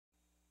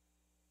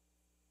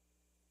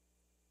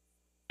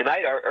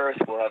Tonight our Earth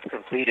will have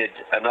completed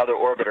another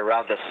orbit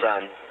around the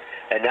Sun,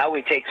 and now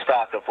we take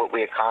stock of what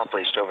we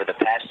accomplished over the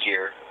past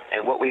year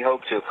and what we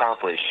hope to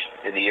accomplish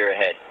in the year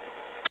ahead.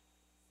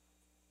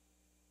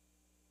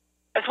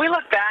 As we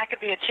look back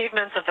at the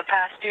achievements of the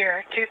past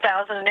year,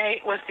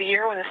 2008 was the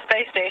year when the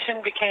space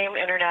station became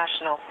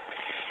international.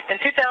 In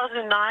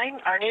 2009,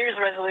 our New Year's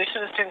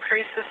resolution is to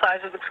increase the size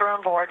of the crew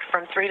on board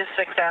from 3 to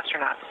 6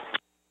 astronauts.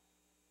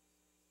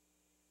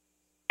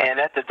 And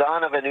at the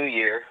dawn of a new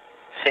year,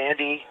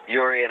 Sandy,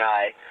 Yury, and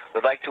I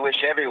would like to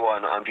wish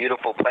everyone on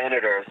beautiful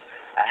planet Earth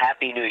a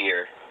Happy New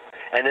Year.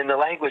 And in the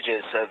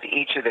languages of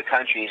each of the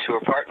countries who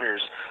are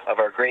partners of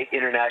our great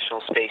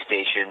International Space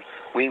Station,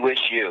 we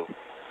wish you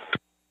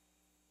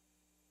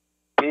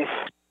peace,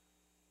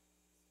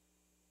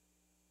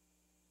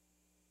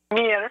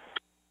 Mir,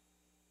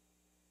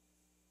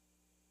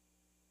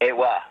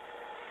 Ewa,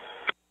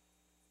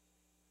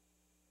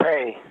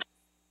 Pray,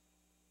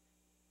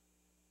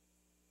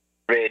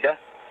 Reda,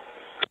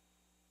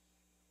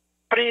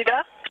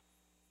 Frida,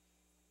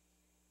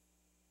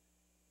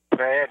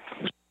 Fred,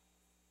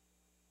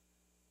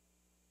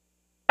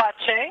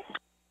 Pace,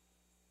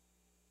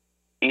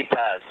 y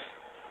Paz.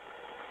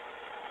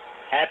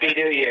 Happy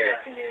New Year.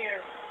 Happy New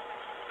Year.